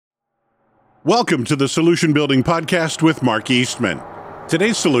Welcome to the Solution Building Podcast with Mark Eastman.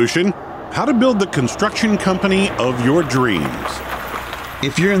 Today's solution, how to build the construction company of your dreams.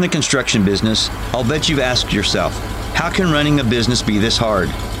 If you're in the construction business, I'll bet you've asked yourself, how can running a business be this hard?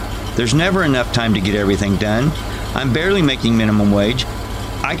 There's never enough time to get everything done. I'm barely making minimum wage.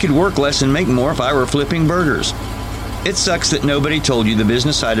 I could work less and make more if I were flipping burgers. It sucks that nobody told you the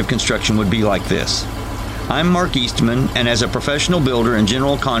business side of construction would be like this. I'm Mark Eastman, and as a professional builder and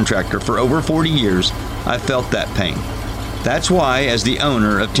general contractor for over 40 years, I've felt that pain. That's why, as the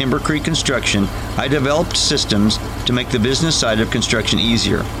owner of Timber Creek Construction, I developed systems to make the business side of construction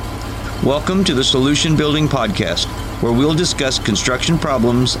easier. Welcome to the Solution Building Podcast, where we'll discuss construction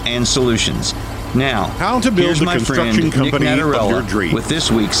problems and solutions. Now, how to build here's the my construction friend, company Nick of your Natarella dreams. with this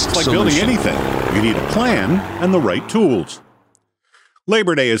week's It's like solution. building anything. You need a plan and the right tools.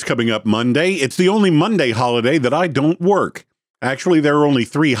 Labor Day is coming up Monday. It's the only Monday holiday that I don't work. Actually, there are only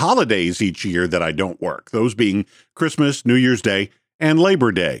 3 holidays each year that I don't work, those being Christmas, New Year's Day, and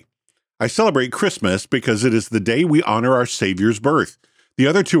Labor Day. I celebrate Christmas because it is the day we honor our Savior's birth. The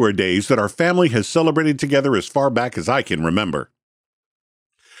other 2 are days that our family has celebrated together as far back as I can remember.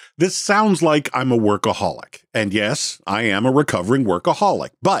 This sounds like I'm a workaholic, and yes, I am a recovering workaholic,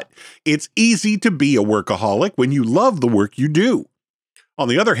 but it's easy to be a workaholic when you love the work you do. On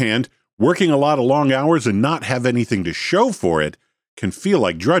the other hand, working a lot of long hours and not have anything to show for it can feel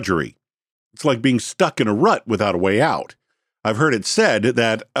like drudgery. It's like being stuck in a rut without a way out. I've heard it said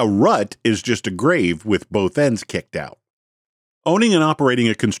that a rut is just a grave with both ends kicked out. Owning and operating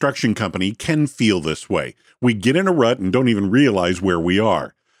a construction company can feel this way. We get in a rut and don't even realize where we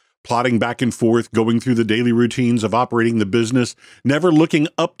are. Plodding back and forth, going through the daily routines of operating the business, never looking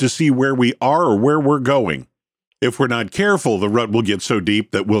up to see where we are or where we're going. If we're not careful, the rut will get so deep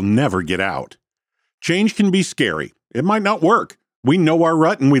that we'll never get out. Change can be scary. It might not work. We know our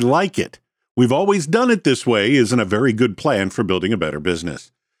rut and we like it. We've always done it this way isn't a very good plan for building a better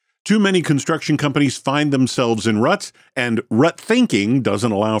business. Too many construction companies find themselves in ruts, and rut thinking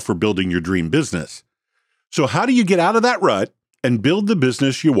doesn't allow for building your dream business. So how do you get out of that rut and build the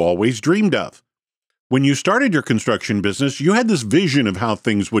business you always dreamed of? When you started your construction business, you had this vision of how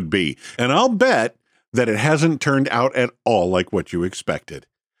things would be, and I'll bet that it hasn't turned out at all like what you expected.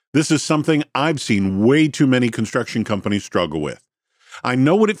 This is something I've seen way too many construction companies struggle with. I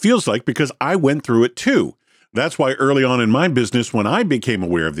know what it feels like because I went through it too. That's why early on in my business, when I became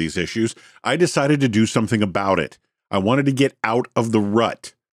aware of these issues, I decided to do something about it. I wanted to get out of the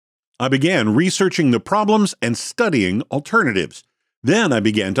rut. I began researching the problems and studying alternatives. Then I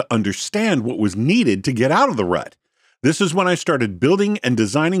began to understand what was needed to get out of the rut. This is when I started building and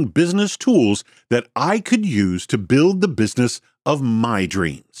designing business tools that I could use to build the business of my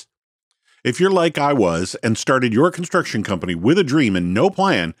dreams. If you're like I was and started your construction company with a dream and no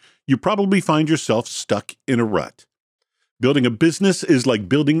plan, you probably find yourself stuck in a rut. Building a business is like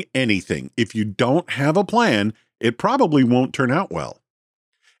building anything. If you don't have a plan, it probably won't turn out well.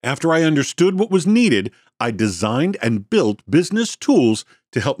 After I understood what was needed, I designed and built business tools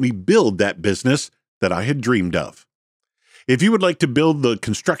to help me build that business that I had dreamed of. If you would like to build the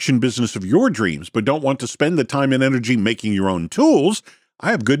construction business of your dreams but don't want to spend the time and energy making your own tools,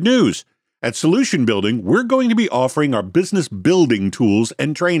 I have good news. At Solution Building, we're going to be offering our business building tools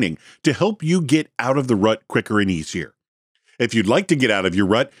and training to help you get out of the rut quicker and easier. If you'd like to get out of your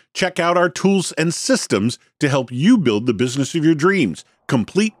rut, check out our tools and systems to help you build the business of your dreams,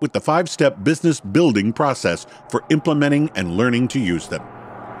 complete with the 5-step business building process for implementing and learning to use them.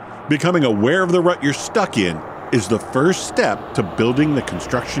 Becoming aware of the rut you're stuck in is the first step to building the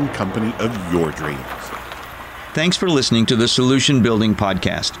construction company of your dreams. Thanks for listening to the Solution Building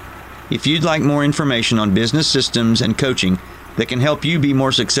Podcast. If you'd like more information on business systems and coaching that can help you be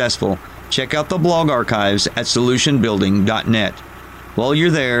more successful, check out the blog archives at solutionbuilding.net. While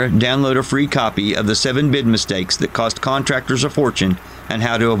you're there, download a free copy of the 7 bid mistakes that cost contractors a fortune and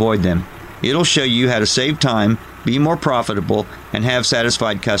how to avoid them. It'll show you how to save time, be more profitable, and have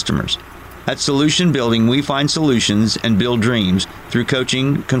satisfied customers. At Solution Building, we find solutions and build dreams through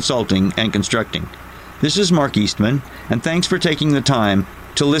coaching, consulting, and constructing. This is Mark Eastman, and thanks for taking the time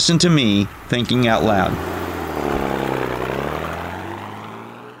to listen to me thinking out loud.